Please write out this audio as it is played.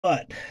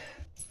But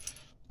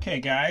okay,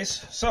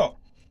 guys, so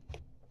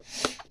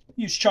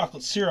use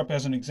chocolate syrup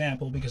as an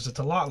example because it's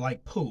a lot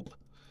like poop.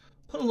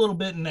 Put a little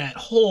bit in that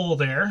hole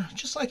there,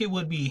 just like it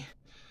would be,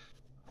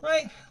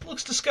 right?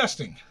 Looks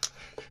disgusting.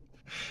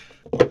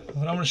 But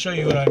I'm going to show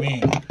you what I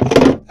mean.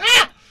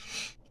 Ah!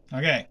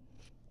 Okay.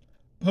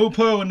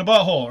 Poo-poo in the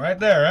butthole, right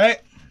there,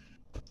 right?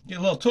 Get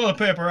a little toilet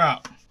paper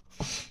out.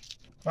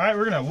 All right,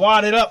 we're going to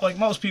wad it up like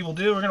most people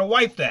do. We're going to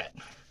wipe that.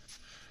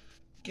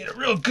 Get it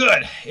real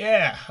good.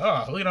 Yeah.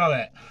 Oh, look at all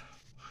that.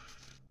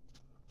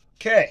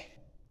 Okay.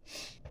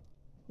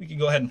 We can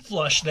go ahead and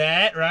flush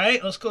that,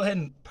 right? Let's go ahead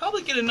and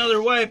probably get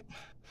another wipe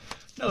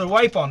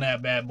on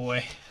that bad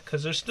boy,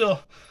 because there's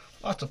still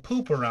lots of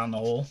poop around the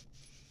hole.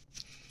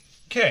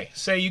 Okay,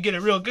 say you get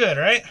it real good,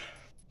 right?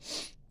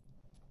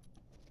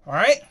 All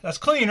right, that's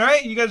clean,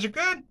 right? You guys are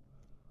good?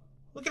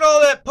 Look at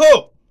all that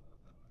poop.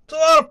 It's a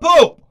lot of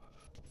poop.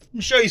 Let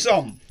me show you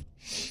something.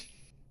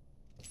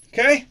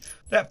 Okay,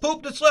 that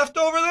poop that's left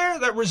over there,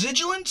 that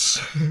residuance,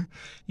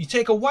 you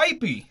take a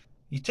wipey.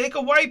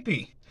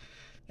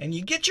 And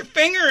you get your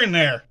finger in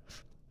there.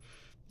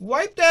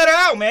 Wipe that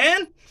out,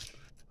 man.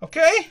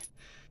 Okay?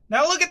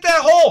 Now look at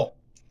that hole.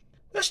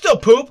 There's still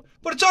poop,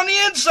 but it's on the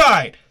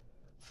inside.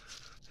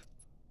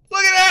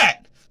 Look at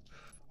that.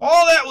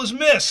 All that was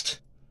missed.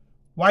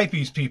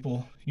 Wipies,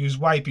 people. Use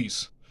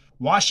wipies.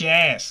 Wash your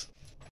ass.